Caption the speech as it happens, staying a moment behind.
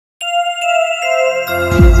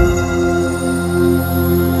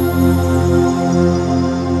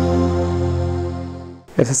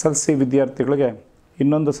SSLC ವಿದ್ಯಾರ್ಥಿಗಳಿಗೆ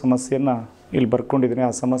ಇನ್ನೊಂದು ಸಮಸ್ಯೆಯನ್ನು ಇಲ್ಲಿ ಬರ್ಕೊಂಡಿದ್ದೀನಿ.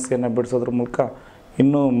 ಆ ಸಮಸ್ಯೆಯನ್ನು ಬಿಡಿಸೋದ್ರ ಮೂಲಕ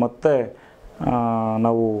ಇನ್ನೂ ಮತ್ತೆ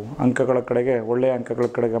ನಾವು ಅಂಕಗಳ ಕಡೆಗೆ ಒಳ್ಳೆಯ ಅಂಕಗಳ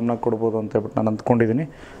ಕಡೆ ಗಮನ ಕೊಡ್ಬೋದು ಅಂತ ಹೇಳ್ಬಿಟ್ಟು ನಾನು ಅಂದ್ಕೊಂಡಿದ್ದೀನಿ.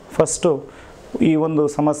 ಫಸ್ಟು ಈ ಒಂದು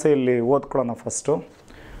ಸಮಸ್ಯೆಯಲ್ಲಿ ಓದ್ಕೊಳ್ಳೋಣ. ಫಸ್ಟು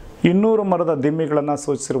 200 ಮರದ ದಿಮ್ಮಿಗಳನ್ನು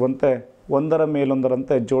ಸೂಚಿಸಿರುವಂತೆ ಒಂದರ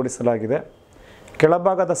ಮೇಲೊಂದರಂತೆ ಜೋಡಿಸಲಾಗಿದೆ.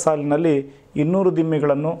 ಕೆಳಭಾಗದ ಸಾಲಿನಲ್ಲಿ 200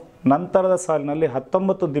 ದಿಮ್ಮಿಗಳನ್ನು, ನಂತರದ ಸಾಲಿನಲ್ಲಿ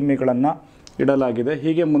 19 ದಿಮ್ಮಿಗಳನ್ನು ಇಡಲಾಗಿದೆ.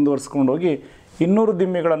 ಹೀಗೆ ಮುಂದುವರಿಸ್ಕೊಂಡು ಹೋಗಿ 200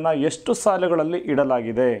 ದಿಮ್ಮಿಗಳನ್ನು ಎಷ್ಟು ಸಾಲುಗಳಲ್ಲಿ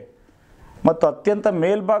ಇಡಲಾಗಿದೆ ಮತ್ತು ಅತ್ಯಂತ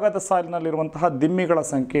ಮೇಲ್ಭಾಗದ ಸಾಲಿನಲ್ಲಿರುವಂತಹ ದಿಮ್ಮಿಗಳ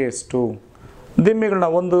ಸಂಖ್ಯೆ ಎಷ್ಟು? ದಿಮ್ಮಿಗಳನ್ನ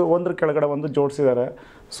ಒಂದ್ರ ಕೆಳಗಡೆ ಒಂದು ಜೋಡಿಸಿದ್ದಾರೆ.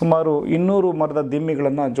 ಸುಮಾರು 200 ಮರದ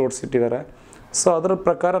ದಿಮ್ಮಿಗಳನ್ನು ಜೋಡಿಸಿಟ್ಟಿದ್ದಾರೆ. ಸೊ ಅದರ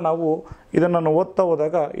ಪ್ರಕಾರ ನಾವು ಇದನ್ನು ಓದ್ತಾ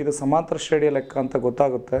ಹೋದಾಗ ಇದು ಸಮಾಂತರ ಶ್ರೇಣಿಯ ಲೆಕ್ಕ ಅಂತ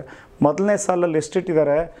ಗೊತ್ತಾಗುತ್ತೆ. ಮೊದಲನೇ ಸಾಲಲ್ಲಿ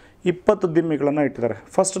ಎಷ್ಟಿಟ್ಟಿದ್ದಾರೆ? 20 ದಿಮ್ಮಿಗಳನ್ನು ಇಟ್ಟಿದ್ದಾರೆ.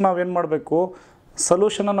 ಫಸ್ಟ್ ನಾವೇನು ಮಾಡಬೇಕು,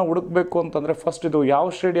 ಸೊಲ್ಯೂಷನನ್ನು ಹುಡುಕಬೇಕು ಅಂತಂದರೆ ಫಸ್ಟ್ ಇದು ಯಾವ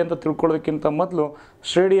ಶ್ರೇಣಿ ಅಂತ ತಿಳ್ಕೊಳ್ಳೋದಕ್ಕಿಂತ ಮೊದಲು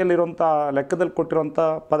ಶ್ರೇಣಿಯಲ್ಲಿರುವಂಥ ಲೆಕ್ಕದಲ್ಲಿ ಕೊಟ್ಟಿರುವಂಥ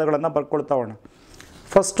ಪದಗಳನ್ನು ಬರ್ಕೊಳ್ತಾ ಹೋಗೋಣ.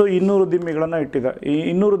 ಫಸ್ಟು 200 ದಿಮ್ಮಿಗಳನ್ನು ಇಟ್ಟಿದ್ದಾರೆ. ಈ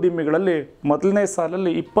 200 ದಿಮ್ಮಿಗಳಲ್ಲಿ ಮೊದಲನೇ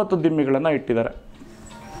ಸಾಲಲ್ಲಿ 20 ದಿಮ್ಮಿಗಳನ್ನು ಇಟ್ಟಿದ್ದಾರೆ.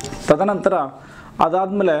 ತದನಂತರ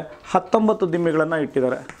ಅದಾದಮೇಲೆ 19 ದಿಮ್ಮಿಗಳನ್ನು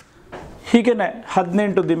ಇಟ್ಟಿದ್ದಾರೆ. ಹೀಗೇ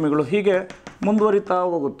 18 ದಿಮ್ಮಿಗಳು, ಹೀಗೆ ಮುಂದುವರಿತಾ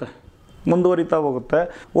ಹೋಗುತ್ತೆ.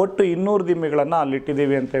 ಒಟ್ಟು 200 ದಿಮ್ಮಿಗಳನ್ನು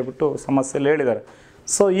ಅಲ್ಲಿಟ್ಟಿದ್ದೀವಿ ಅಂತ ಹೇಳ್ಬಿಟ್ಟು ಸಮಸ್ಯೆಯಲ್ಲಿ ಹೇಳಿದ್ದಾರೆ.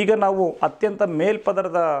 ಸೊ ಈಗ ನಾವು ಅತ್ಯಂತ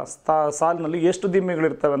ಮೇಲ್ಪದರದ ಸಾಲಿನಲ್ಲಿ ಎಷ್ಟು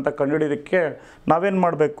ದಿಮ್ಮಿಗಳಿರ್ತವೆ ಅಂತ ಕಂಡುಹಿಡಿಯೋದಕ್ಕೆ ನಾವೇನು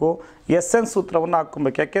ಮಾಡಬೇಕು, SN ಸೂತ್ರವನ್ನು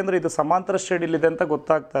ಹಾಕ್ಕೊಬೇಕು. ಯಾಕೆಂದರೆ ಇದು ಸಮಾಂತರ ಶ್ರೇಣಿಯಲ್ಲಿದೆ ಅಂತ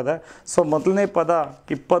ಗೊತ್ತಾಗ್ತದೆ. ಸೊ ಮೊದಲನೇ ಪದ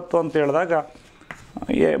 20 ಅಂತ ಹೇಳಿದಾಗ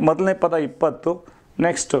ಮೊದಲನೇ ಪದ 20,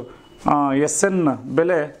 ನೆಕ್ಸ್ಟು SN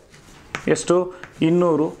ಬೆಲೆ ಎಷ್ಟು?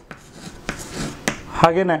 200.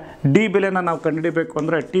 ಹಾಗೆಯೇ ಡಿ ಬೆಲೆನ ನಾವು ಕಂಡುಹಿಡಿಬೇಕು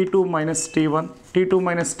ಅಂದರೆ T2 -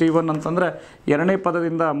 T1 ಅಂತಂದರೆ ಎರಡನೇ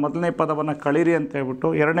ಪದದಿಂದ ಮೊದಲನೇ ಪದವನ್ನು ಕಳೀರಿ ಅಂತ ಹೇಳ್ಬಿಟ್ಟು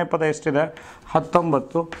ಎರಡನೇ ಪದ ಎಷ್ಟಿದೆ?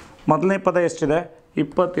 19. ಮೊದಲನೇ ಪದ ಎಷ್ಟಿದೆ?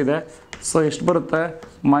 20 ಇದೆ. ಸೊ ಎಷ್ಟು ಬರುತ್ತೆ?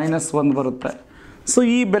 -1 ಬರುತ್ತೆ. ಸೊ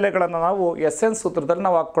ಈ ಬೆಲೆಗಳನ್ನು ನಾವು SN ಸೂತ್ರದಲ್ಲಿ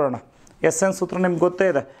ನಾವು ಹಾಕ್ಕೊಳ್ಳೋಣ. SN ಸೂತ್ರ ನಿಮ್ಗೆ ಗೊತ್ತೇ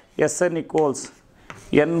ಇದೆ. SN =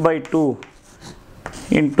 n/2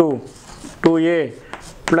 × 2a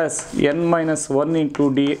 + n - 1 ×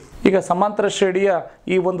 d. ಈಗ ಸಮಾಂತರ ಶ್ರೇಣಿಯ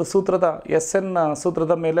ಈ ಒಂದು ಸೂತ್ರದ SN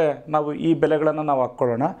ಸೂತ್ರದ ಮೇಲೆ ನಾವು ಈ ಬೆಲೆಗಳನ್ನು ನಾವು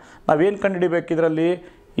ಹಾಕ್ಕೊಳ್ಳೋಣ. ನಾವೇನು ಕಂಡುಹಿಡಿಬೇಕು, ಇದರಲ್ಲಿ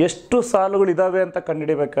ಎಷ್ಟು ಸಾಲುಗಳಿದ್ದಾವೆ ಅಂತ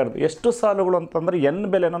ಕಂಡುಹಿಡಿಬೇಕಾದ್ರೆ ಎಷ್ಟು ಸಾಲುಗಳು ಅಂತಂದರೆ n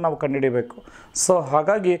ಬೆಲೆನ ನಾವು ಕಂಡುಹಿಡಿಬೇಕು. ಸೊ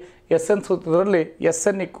ಹಾಗಾಗಿ SN ಸೂತ್ರದಲ್ಲಿ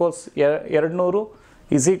SN = 200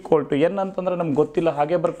 = n ಅಂತಂದರೆ ನಮ್ಗೆ ಗೊತ್ತಿಲ್ಲ,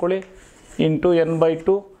 ಹಾಗೆ ಬರ್ಕೊಳ್ಳಿ, ×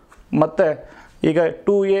 n/2. ಮತ್ತು ಈಗ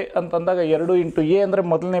 2a ಅಂತಂದಾಗ 2 × a ಅಂದರೆ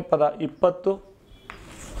ಮೊದಲನೇ ಪದ 20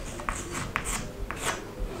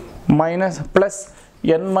 ಮೈನಸ್ ಪ್ಲಸ್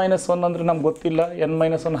n - 1 ಅಂದರೆ ನಮ್ಗೆ ಗೊತ್ತಿಲ್ಲ, n -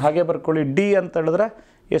 1 ಹಾಗೆ ಬರ್ಕೊಳ್ಳಿ. ಡಿ ಅಂತ ಹೇಳಿದ್ರೆ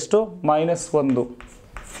ಎಷ್ಟು? -1.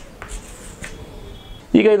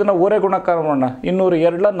 ಈಗ ಇದನ್ನು ಓರೆ ಗುಣಾಕಾರ ಮಾಡೋಣ. 200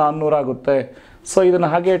 2 400 ಆಗುತ್ತೆ. ಸೊ ಇದನ್ನು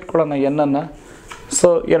ಹಾಗೆ ಇಟ್ಕೊಳ್ಳೋಣ n-ಅನ್ನು. ಸೊ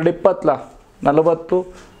 2 20 40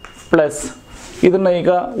 ಪ್ಲಸ್ ಇದನ್ನು ಈಗ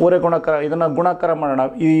ಓರೆ ಗುಣಾಕಾರ, ಇದನ್ನು ಗುಣಾಕಾರ ಮಾಡೋಣ.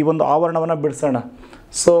 ಈ ಒಂದು ಆವರಣವನ್ನು ಬಿಡಿಸೋಣ.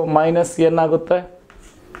 ಸೊ -n ಆಗುತ್ತೆ.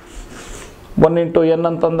 1 × n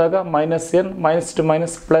ಅಂತಂದಾಗ -n, -to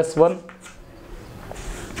 -+1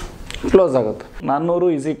 ಕ್ಲೋಸ್ ಆಗುತ್ತೆ. 400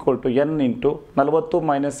 = n × 40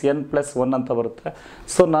 - n+1 ಅಂತ ಬರುತ್ತೆ.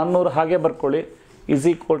 ಸೊ 400 ಹಾಗೆ ಬರ್ಕೊಳ್ಳಿ,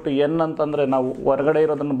 n ಅಂತಂದರೆ ನಾವು ಹೊರಗಡೆ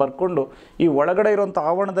ಇರೋದನ್ನು ಬರ್ಕೊಂಡು ಈ ಒಳಗಡೆ ಇರೋಂಥ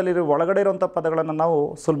ಆವರಣದಲ್ಲಿರೋ ಒಳಗಡೆ ಇರೋಂಥ ಪದಗಳನ್ನು ನಾವು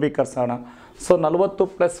ಸುಲಭೀಕರಿಸೋಣ. ಸೊ 40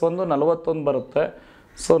 + 1 41 ಬರುತ್ತೆ.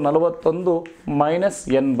 ಸೊ 41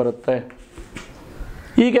 - n ಬರುತ್ತೆ.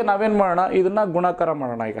 ಹೀಗೆ ನಾವೇನು ಮಾಡೋಣ, ಇದನ್ನು ಗುಣಾಕಾರ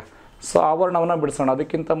ಮಾಡೋಣ. ಈಗ ಸೊ ಆವರಣವನ್ನು ಬಿಡಿಸೋಣ.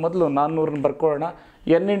 ಅದಕ್ಕಿಂತ ಮೊದಲು 400 ಬರ್ಕೊಳ್ಳೋಣ.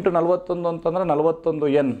 n × 41 ಅಂತಂದರೆ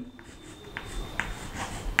 41n,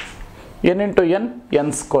 n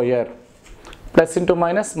plus into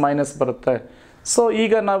minus ಬರುತ್ತೆ. ಸೊ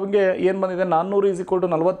ಈಗ ನಮಗೆ ಏನು ಬಂದಿದೆ? 400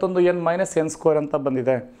 = 41n - n² ಅಂತ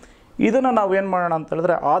ಬಂದಿದೆ. ಇದನ್ನು ನಾವು ಏನು ಮಾಡೋಣ ಅಂತ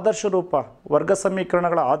ಹೇಳಿದ್ರೆ ಆದರ್ಶ ರೂಪ, ವರ್ಗ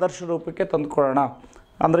ಸಮೀಕರಣಗಳ ಆದರ್ಶ ರೂಪಕ್ಕೆ ತಂದುಕೊಳ್ಳೋಣ.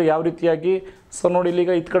 ಅಂದರೆ ಯಾವ ರೀತಿಯಾಗಿ? ಸೊ ನೋಡಿ,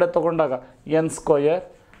 ಇಲ್ಲಿಗ ಈ ಕಡೆ ತೊಗೊಂಡಾಗ n²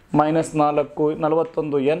 -4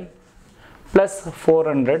 41n +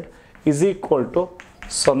 400 =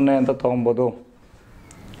 0 ಅಂತ ತೊಗೊಬೋದು.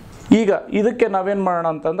 ಈಗ ಇದಕ್ಕೆ ನಾವೇನು ಮಾಡೋಣ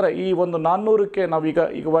ಅಂತಂದರೆ ಈ ಒಂದು 400ಕ್ಕೆ ನಾವೀಗ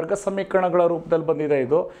ವರ್ಗ ಸಮೀಕರಣಗಳ ರೂಪದಲ್ಲಿ ಬಂದಿದೆ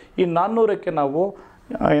ಇದು. ಈ 400ಕ್ಕೆ ನಾವು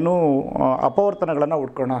ಏನು ಅಪವರ್ತನಗಳನ್ನು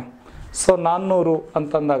ಹುಡ್ಕೋಣ. ಸೊ 400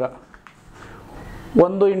 ಅಂತಂದಾಗ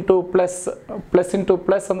 1 ×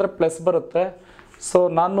 ಪ್ಲಸ್ ಅಂದರೆ ಪ್ಲಸ್ ಬರುತ್ತೆ. ಸೊ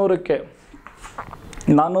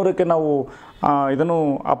 400ಕ್ಕೆ ನಾವು ಇದನ್ನು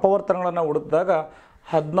ಅಪವರ್ತನಗಳನ್ನು ಹುಡುಕಿದಾಗ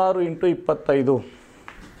 16 × 25.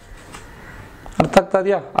 ಅರ್ಥ ಆಗ್ತಾ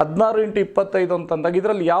ಇದೆಯಾ? 16 × 25 ಅಂತಂದಾಗ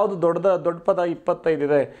ಇದರಲ್ಲಿ ಯಾವುದು ದೊಡ್ಡ ಪದ 25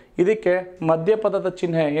 ಇದೆ. ಇದಕ್ಕೆ ಮಧ್ಯಪದದ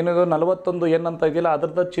ಚಿಹ್ನೆ ಏನಿದೆ 41n ಅಂತ ಇದೆಯಲ್ಲ,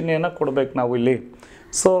 ಅದರದ ಚಿಹ್ನೆಯನ್ನು ಕೊಡಬೇಕು ನಾವು ಇಲ್ಲಿ.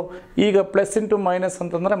 ಸೊ ಈಗ ಪ್ಲಸ್ ಇಂಟು ಮೈನಸ್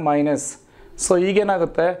ಅಂತಂದರೆ ಮೈನಸ್. ಸೊ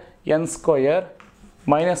ಈಗೇನಾಗುತ್ತೆ n²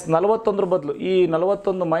 -41 ಬದಲು ಈ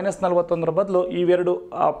 41 -41 ಬದಲು ಇವೆರಡು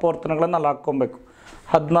ಅಪವರ್ತನಗಳನ್ನು ಅಲ್ಲಿ ಹಾಕ್ಕೊಬೇಕು.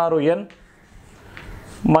 16n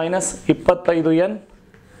 -25n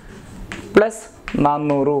plus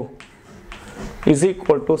 400 is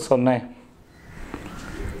equal to 0.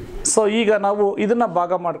 So ಈಗ ನಾವು ಇದನ್ನು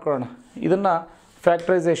ಭಾಗ ಮಾಡ್ಕೊಳ್ಳೋಣ, ಇದನ್ನು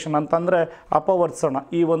ಫ್ಯಾಕ್ಟ್ರೈಸೇಷನ್ ಅಂತಂದರೆ ಅಪವರ್ತಿಸೋಣ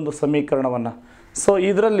ಈ ಒಂದು ಸಮೀಕರಣವನ್ನು. ಸೊ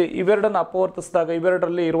ಇದರಲ್ಲಿ ಇವೆರಡನ್ನು ಅಪವರ್ತಿಸಿದಾಗ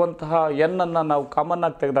ಇವೆರಡರಲ್ಲಿ ಇರುವಂತಹ ಎನ್ನನ್ನು ನಾವು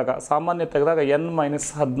ಕಾಮನ್ನಾಗಿ ತೆಗೆದಾಗ, ಸಾಮಾನ್ಯ ತೆಗೆದಾಗ n -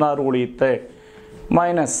 16 ಉಳಿಯುತ್ತೆ.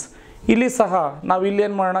 ಮೈನಸ್ ಇಲ್ಲಿ ಸಹ ನಾವು ಇಲ್ಲಿ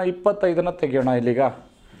ಏನು ಮಾಡೋಣ, 25 ತೆಗೆಯೋಣ. ಇಲ್ಲಿಗ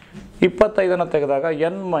 25 ತೆಗೆದಾಗ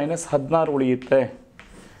n - 16 ಉಳಿಯುತ್ತೆ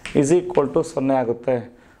ಇಸ್ ಈಕ್ವಲ್ ಟು 0 ಆಗುತ್ತೆ.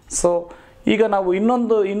 ಸೊ ಈಗ ನಾವು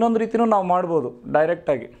ಇನ್ನೊಂದು ರೀತಿಯೂ ನಾವು ಮಾಡ್ಬೋದು.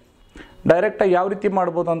 ಡೈರೆಕ್ಟಾಗಿ ಯಾವ ರೀತಿ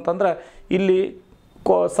ಮಾಡ್ಬೋದು ಅಂತಂದರೆ, ಇಲ್ಲಿ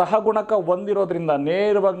ಸಹಗುಣಕ ಹೊಂದಿರೋದ್ರಿಂದ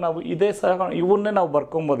ನೇರವಾಗಿ ನಾವು ಇದೇ ಇವನ್ನೇ ನಾವು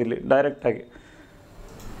ಬರ್ಕೊಬೋದು ಇಲ್ಲಿ ಡೈರೆಕ್ಟಾಗಿ.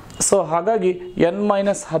 ಸೊ ಹಾಗಾಗಿ n -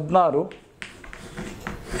 16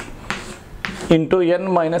 into n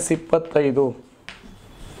 - 25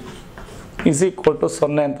 is equal to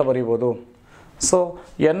 0 ಅಂತ ಬರೀಬೋದು. So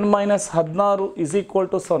n - 16 is equal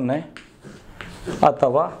to 0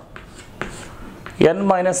 ಅಥವಾ n -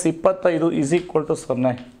 25 is equal to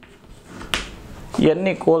 0. n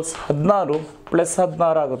 = 16 plus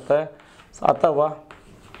 16 ಆಗುತ್ತೆ, ಅಥವಾ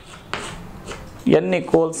n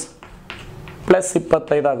 = ಪ್ಲಸ್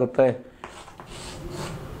 25 ಆಗುತ್ತೆ.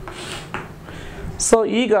 ಸೊ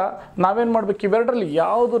ಈಗ ನಾವೇನು ಮಾಡಬೇಕು, ಇವೆರಡರಲ್ಲಿ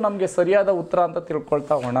ಯಾವುದು ನಮಗೆ ಸರಿಯಾದ ಉತ್ತರ ಅಂತ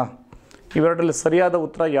ತಿಳ್ಕೊಳ್ತಾ ಹೋಗೋಣ. ಇವೆರಡರಲ್ಲಿ ಸರಿಯಾದ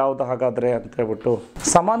ಉತ್ತರ ಯಾವುದು ಹಾಗಾದರೆ ಅಂತ ಹೇಳ್ಬಿಟ್ಟು,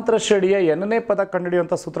 ಸಮಾಂತರ ಶ್ರೇಣಿಯ n ನೇ ಪದ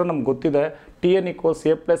ಕಂಡುಹಿಡಿಯುವಂಥ ಸೂತ್ರ ನಮ್ಗೆ ಗೊತ್ತಿದೆ. Tn =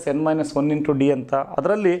 a + n - 1 × d ಅಂತ.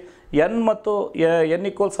 ಅದರಲ್ಲಿ n ಮತ್ತು n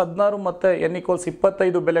 = 16 ಮತ್ತು n =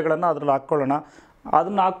 25 ಬೆಲೆಗಳನ್ನು ಅದರಲ್ಲಿ ಹಾಕ್ಕೊಳ್ಳೋಣ.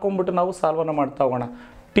 ಅದನ್ನು ಹಾಕ್ಕೊಂಡ್ಬಿಟ್ಟು ನಾವು ಸಾಲ್ವನ್ನ ಮಾಡ್ತಾ ಹೋಗೋಣ.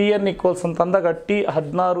 Tn = ಅಂತಂದಾಗ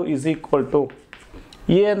T16 is equal to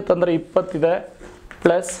a ಅಂತಂದರೆ 20 ಇದೆ,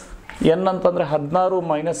 ಪ್ಲಸ್ n ಅಂತಂದರೆ 16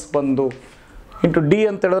 - 1 ಇಂಟು d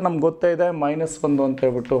ಅಂತ ಹೇಳಿದ್ರೆ ನಮ್ಗೆ ಗೊತ್ತೇ ಇದೆ -1 ಅಂತ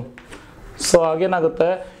ಹೇಳ್ಬಿಟ್ಟು. ಸೊ ಹಾಗೇನಾಗುತ್ತೆ,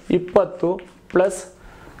 20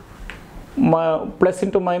 ಪ್ಲಸ್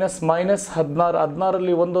ಇಂಟು ಮೈನಸ್ -16,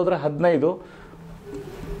 16ರಲ್ಲಿ 1 ಹೋದರೆ 15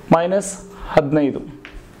 -15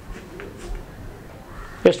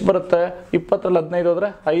 ಎಷ್ಟು ಬರುತ್ತೆ, 20ರಲ್ಲಿ 15 ಹೋದರೆ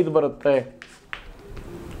 5 ಬರುತ್ತೆ.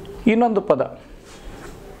 ಇನ್ನೊಂದು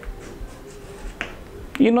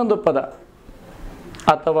ಪದ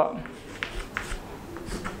ಅಥವಾ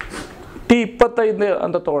T25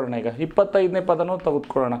 ಅಂತ ತೊಗೊಳ್ಳೋಣ. ಈಗ 25ನೇ ಪದನೂ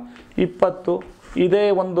ತೆಗೆದುಕೊಳ್ಳೋಣ. 20 ಇದೇ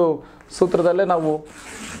ಒಂದು ಸೂತ್ರದಲ್ಲೇ ನಾವು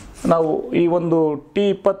ಈ ಒಂದು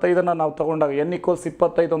T25 ನಾವು ತಗೊಂಡಾಗ n =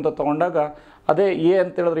 25 ಅಂತ ತಗೊಂಡಾಗ ಅದೇ a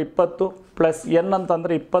ಅಂತ ಹೇಳಿದ್ರೆ 20 ಪ್ಲಸ್ n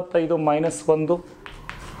ಅಂತಂದರೆ 25 - 1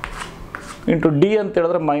 ಇಂಟು d ಅಂತ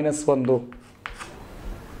ಹೇಳಿದ್ರೆ -1.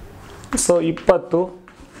 ಸೊ 20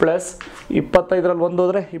 ಪ್ಲಸ್ 25ರಲ್ಲಿ 1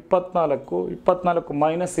 ಹೋದರೆ 24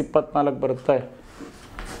 -24 ಬರುತ್ತೆ.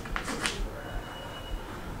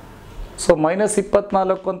 ಸೊ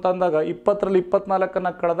 -24 ಅಂತ ಅಂದಾಗ 20ರಲ್ಲಿ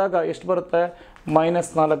 24 ಕಳೆದಾಗ ಎಷ್ಟು ಬರುತ್ತೆ,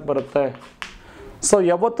 -4 ಬರುತ್ತೆ. ಸೊ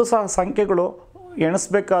ಯಾವತ್ತೂ ಸಹ ಸಂಖ್ಯೆಗಳು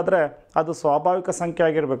ಎಣಿಸ್ಬೇಕಾದ್ರೆ ಅದು ಸ್ವಾಭಾವಿಕ ಸಂಖ್ಯೆ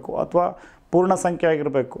ಆಗಿರಬೇಕು ಅಥವಾ ಪೂರ್ಣ ಸಂಖ್ಯೆ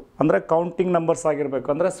ಆಗಿರಬೇಕು, ಅಂದರೆ ಕೌಂಟಿಂಗ್ ನಂಬರ್ಸ್ ಆಗಿರಬೇಕು,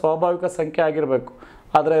 ಅಂದರೆ ಸ್ವಾಭಾವಿಕ ಸಂಖ್ಯೆ ಆಗಿರಬೇಕು,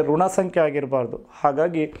 ಆದರೆ ಋಣ ಸಂಖ್ಯೆ ಆಗಿರಬಾರ್ದು.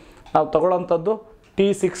 ಹಾಗಾಗಿ ನಾವು ತಗೊಳ್ಳೋಂಥದ್ದು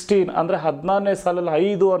T16 ಅಂದರೆ 16ನೇ ಸಾಲಲ್ಲಿ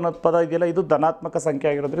 5 ಅನ್ನೋದು ಪದ ಇದೆಯಲ್ಲ, ಇದು ಧನಾತ್ಮಕ ಸಂಖ್ಯೆ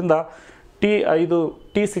ಆಗಿರೋದ್ರಿಂದ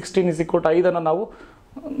T16 = 5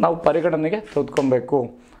 ನಾವು ಪರಿಗಣನೆಗೆ ತೆಗೆದುಕೊಬೇಕು.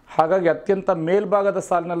 ಹಾಗಾಗಿ ಅತ್ಯಂತ ಮೇಲ್ಭಾಗದ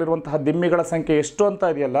ಸಾಲಿನಲ್ಲಿರುವಂತಹ ದಿಮ್ಮಿಗಳ ಸಂಖ್ಯೆ ಎಷ್ಟು ಅಂತ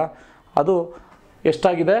ಇದೆಯಲ್ಲ, ಅದು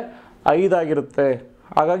ಎಷ್ಟಾಗಿದೆ, 5 ಆಗಿರುತ್ತೆ.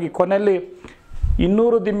 ಹಾಗಾಗಿ ಕೊನೆಯಲ್ಲಿ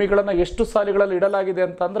 200 ದಿಮ್ಮಿಗಳನ್ನು ಎಷ್ಟು ಸಾಲುಗಳಲ್ಲಿ ಇಡಲಾಗಿದೆ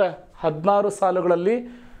ಅಂತಂದರೆ 16 ಸಾಲುಗಳಲ್ಲಿ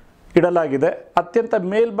ಇಡಲಾಗಿದೆ. ಅತ್ಯಂತ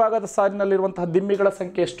ಮೇಲ್ಭಾಗದ ಸಾಲಿನಲ್ಲಿರುವಂತಹ ದಿಮ್ಮಿಗಳ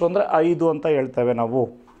ಸಂಖ್ಯೆ ಎಷ್ಟು ಅಂದರೆ 5 ಅಂತ ಹೇಳ್ತೇವೆ ನಾವು.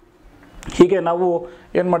 ಹೀಗೆ ನಾವು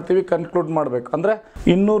ಏನು ಮಾಡ್ತೀವಿ, ಕನ್ಕ್ಲೂಡ್ ಮಾಡಬೇಕು. ಅಂದರೆ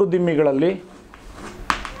 200 ದಿಮ್ಮಿಗಳಲ್ಲಿ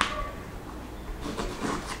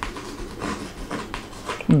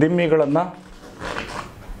ದಿಮ್ಮಿಗಳನ್ನು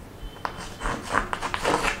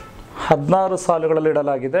 16 ಸಾಲುಗಳಲ್ಲಿ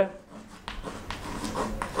ಇಡಲಾಗಿದೆ.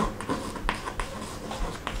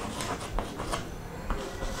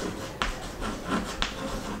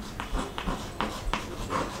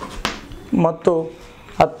 ಮತ್ತು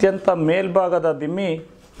ಅತ್ಯಂತ ಮೇಲ್ಭಾಗದ ದಿಮ್ಮಿ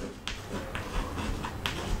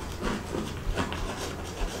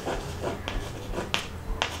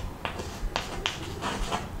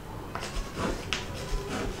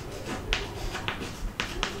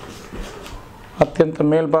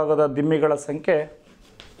ದಿಮ್ಮಿಗಳ ಸಂಖ್ಯೆ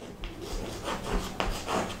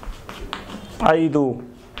 5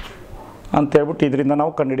 ಅಂತೇಳ್ಬಿಟ್ಟು ಇದರಿಂದ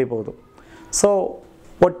ನಾವು ಕಂಡುಹಿಡಿಬಹುದು. ಸೊ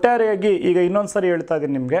ಒಟ್ಟಾರೆಯಾಗಿ ಈಗ ಇನ್ನೊಂದು ಸರಿ ಹೇಳ್ತಾ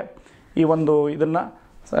ಇದ್ದೀನಿ ನಿಮಗೆ, ಈ ಒಂದು ಇದನ್ನು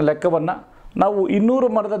ಲೆಕ್ಕವನ್ನು ನಾವು 200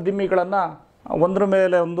 ಮರದ ದಿಮ್ಮಿಗಳನ್ನು ಒಂದರ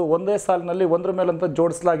ಮೇಲೆ ಒಂದೇ ಸಾಲಿನಲ್ಲಿ ಒಂದರ ಮೇಲಂತ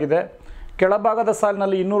ಜೋಡಿಸಲಾಗಿದೆ. ಕೆಳಭಾಗದ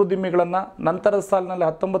ಸಾಲಿನಲ್ಲಿ 200 ದಿಮ್ಮಿಗಳನ್ನು, ನಂತರದ ಸಾಲಿನಲ್ಲಿ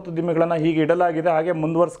 19 ದಿಮ್ಮಿಗಳನ್ನು ಹೀಗೆ ಇಡಲಾಗಿದೆ. ಹಾಗೆ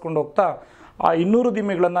ಮುಂದುವರಿಸ್ಕೊಂಡು ಹೋಗ್ತಾ ಆ 200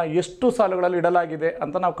 ದಿಮ್ಮಿಗಳನ್ನು ಎಷ್ಟು ಸಾಲುಗಳಲ್ಲಿ ಇಡಲಾಗಿದೆ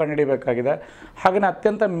ಅಂತ ನಾವು ಕಂಡುಹಿಡಿಯಬೇಕಾಗಿದೆ. ಹಾಗೆಯೇ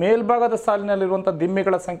ಅತ್ಯಂತ ಮೇಲ್ಭಾಗದ ಸಾಲಿನಲ್ಲಿರುವಂಥ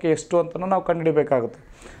ದಿಮ್ಮಿಗಳ ಸಂಖ್ಯೆ ಎಷ್ಟು ಅಂತ ನಾವು ಕಂಡುಹಿಡಿಯಬೇಕಾಗುತ್ತೆ.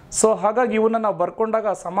 ಸೊ ಹಾಗಾಗಿ ಇವನ್ನ ನಾವು ಬರ್ಕೊಂಡಾಗ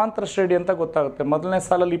ಸಮಾಂತರ ಶ್ರೇಣಿ ಅಂತ ಗೊತ್ತಾಗುತ್ತೆ. ಮೊದಲನೇ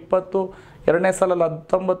ಸಾಲಲ್ಲಿ 20, ಎರಡನೇ ಸಾಲಲ್ಲಿ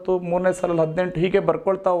 19, ಮೂರನೇ ಸಾಲಲ್ಲಿ 18 ಹೀಗೆ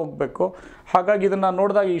ಬರ್ಕೊಳ್ತಾ ಹೋಗಬೇಕು. ಹಾಗಾಗಿ ಇದನ್ನು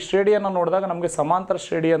ನೋಡಿದಾಗ, ಈ ಶ್ರೇಣಿಯನ್ನು ನೋಡಿದಾಗ ನಮಗೆ ಸಮಾಂತರ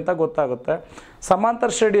ಶ್ರೇಣಿ ಅಂತ ಗೊತ್ತಾಗುತ್ತೆ. ಸಮಾಂತರ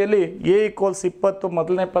ಶ್ರೇಣಿಯಲ್ಲಿ A = 20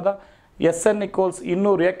 ಮೊದಲನೇ ಪದ, SN =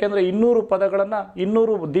 200. ಯಾಕೆಂದರೆ 200 ಪದಗಳನ್ನು,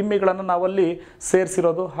 200 ದಿಮ್ಮಿಗಳನ್ನು ನಾವಲ್ಲಿ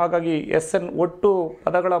ಸೇರಿಸಿರೋದು. ಹಾಗಾಗಿ SN ಒಟ್ಟು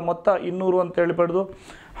ಪದಗಳ ಮೊತ್ತ 200 ಅಂತ ಹೇಳ್ಬಿಡ್ದು.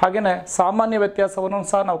 ಹಾಗೆಯೇ ಸಾಮಾನ್ಯ ವ್ಯತ್ಯಾಸವನ್ನು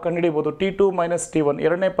ಸಹ ನಾವು ಕಂಡುಹಿಡಿಬೋದು. T2 - T1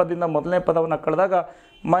 ಎರಡನೇ ಪದದಿಂದ ಮೊದಲನೇ ಪದವನ್ನು ಕಳೆದಾಗ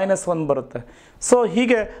 -1 ಬರುತ್ತೆ. ಸೊ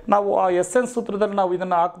ಹೀಗೆ ನಾವು ಆ SN ಸೂತ್ರದಲ್ಲಿ ನಾವು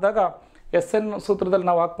ಇದನ್ನು ಹಾಕಿದಾಗ, SN ಸೂತ್ರದಲ್ಲಿ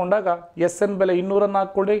ನಾವು ಹಾಕ್ಕೊಂಡಾಗ SN ಬೆಲೆ 200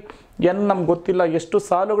 ಹಾಕ್ಕೊಳ್ಳಿ. N ನಮ್ಗೆ ಗೊತ್ತಿಲ್ಲ, ಎಷ್ಟು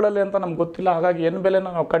ಸಾಲುಗಳಲ್ಲಿ ಅಂತ ನಮ್ಗೆ ಗೊತ್ತಿಲ್ಲ. ಹಾಗಾಗಿ N ಬೆಲೆನ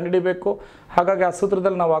ನಾವು ಕಂಡುಹಿಡಿಬೇಕು. ಹಾಗಾಗಿ ಆ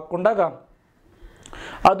ಸೂತ್ರದಲ್ಲಿ ನಾವು ಹಾಕ್ಕೊಂಡಾಗ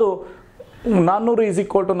ಅದು 400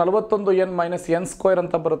 = 41n - n²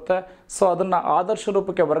 ಅಂತ ಬರುತ್ತೆ. ಸೊ ಅದನ್ನು ಆದರ್ಶ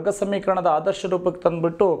ರೂಪಕ್ಕೆ, ವರ್ಗ ಸಮೀಕರಣದ ಆದರ್ಶ ರೂಪಕ್ಕೆ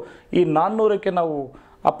ತಂದುಬಿಟ್ಟು ಈ 400ಕ್ಕೆ ನಾವು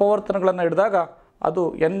ಅಪವರ್ತನಗಳನ್ನು ಹಿಡಿದಾಗ ಅದು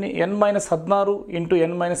n - 16 × n -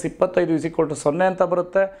 25 = 0 ಅಂತ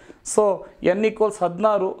ಬರುತ್ತೆ. ಸೊ n =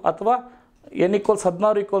 16 ಅಥವಾ n =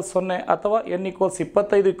 16 = 0 ಅಥವಾ n =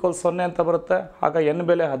 25 = 0 ಅಂತ ಬರುತ್ತೆ. ಆಗ n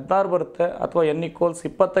ಬೆಲೆ 16 ಬರುತ್ತೆ ಅಥವಾ n =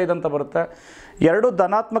 25 ಅಂತ ಬರುತ್ತೆ. ಎರಡು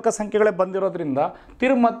ಧನಾತ್ಮಕ ಸಂಖ್ಯೆಗಳೇ ಬಂದಿರೋದ್ರಿಂದ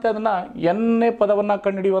ಮತ್ತೆ ಅದನ್ನು nನೇ ಪದವನ್ನು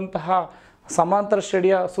ಕಂಡುಹಿಡಿಯುವಂತಹ ಸಮಾಂತರ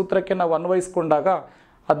ಶ್ರೇಣಿಯ ಸೂತ್ರಕ್ಕೆ ನಾವು ಅನ್ವಯಿಸ್ಕೊಂಡಾಗ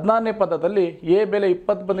 16ನೇ ಪದದಲ್ಲಿ A ಬೆಲೆ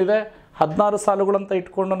 20 ಬಂದಿದೆ, 16 ಸಾಲುಗಳಂತ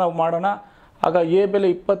ಇಟ್ಕೊಂಡು ನಾವು ಮಾಡೋಣ. ಆಗ A ಬೆಲೆ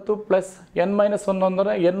 20 + n - 1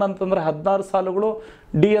 ಅಂದರೆ n ಅಂತಂದರೆ 16 ಸಾಲುಗಳು,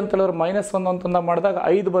 D ಅಂತೇಳಿದ್ರೆ -1 ಅಂತಂದ ಮಾಡಿದಾಗ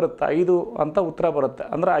 5 ಬರುತ್ತೆ. 5 ಅಂತ ಉತ್ತರ ಬರುತ್ತೆ.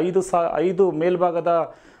 ಅಂದರೆ 5 ಮೇಲ್ಭಾಗದ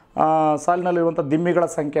ಸಾಲಿನಲ್ಲಿರುವಂಥ ದಿಮ್ಮಿಗಳ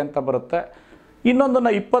ಸಂಖ್ಯೆ ಅಂತ ಬರುತ್ತೆ.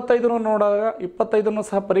 ಇನ್ನೊಂದನ್ನು 25 ನೋಡಿದಾಗ, 25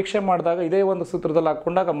 ಸಹ ಪರೀಕ್ಷೆ ಮಾಡಿದಾಗ ಇದೇ ಒಂದು ಸೂತ್ರದಲ್ಲಿ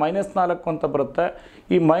ಹಾಕ್ಕೊಂಡಾಗ -4 ಅಂತ ಬರುತ್ತೆ.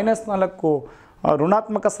 ಈ -4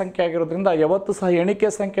 ಋಣಾತ್ಮಕ ಸಂಖ್ಯೆ ಆಗಿರೋದ್ರಿಂದ ಯಾವತ್ತೂ ಸಹ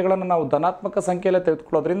ಎಣಿಕೆ ಸಂಖ್ಯೆಗಳನ್ನು ನಾವು ಧನಾತ್ಮಕ ಸಂಖ್ಯೆಯಲ್ಲೇ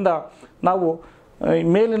ತೆಗೆದುಕೊಳ್ಳೋದ್ರಿಂದ ನಾವು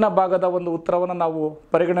ಮೇಲಿನ ಭಾಗದ ಒಂದು ಉತ್ತರವನ್ನು ನಾವು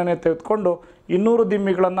ಪರಿಗಣನೆ ತೆಗೆದುಕೊಂಡು 200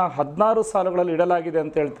 ದಿಮ್ಮಿಗಳನ್ನು 16 ಸಾಲುಗಳಲ್ಲಿ ಇಡಲಾಗಿದೆ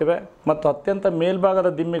ಅಂತ ಹೇಳ್ತೇವೆ. ಮತ್ತು ಅತ್ಯಂತ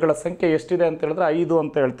ಮೇಲ್ಭಾಗದ ದಿಮ್ಮಿಗಳ ಸಂಖ್ಯೆ ಎಷ್ಟಿದೆ ಅಂತ ಹೇಳಿದ್ರೆ 5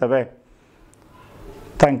 ಅಂತ ಹೇಳ್ತೇವೆ.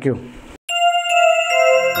 Thank you.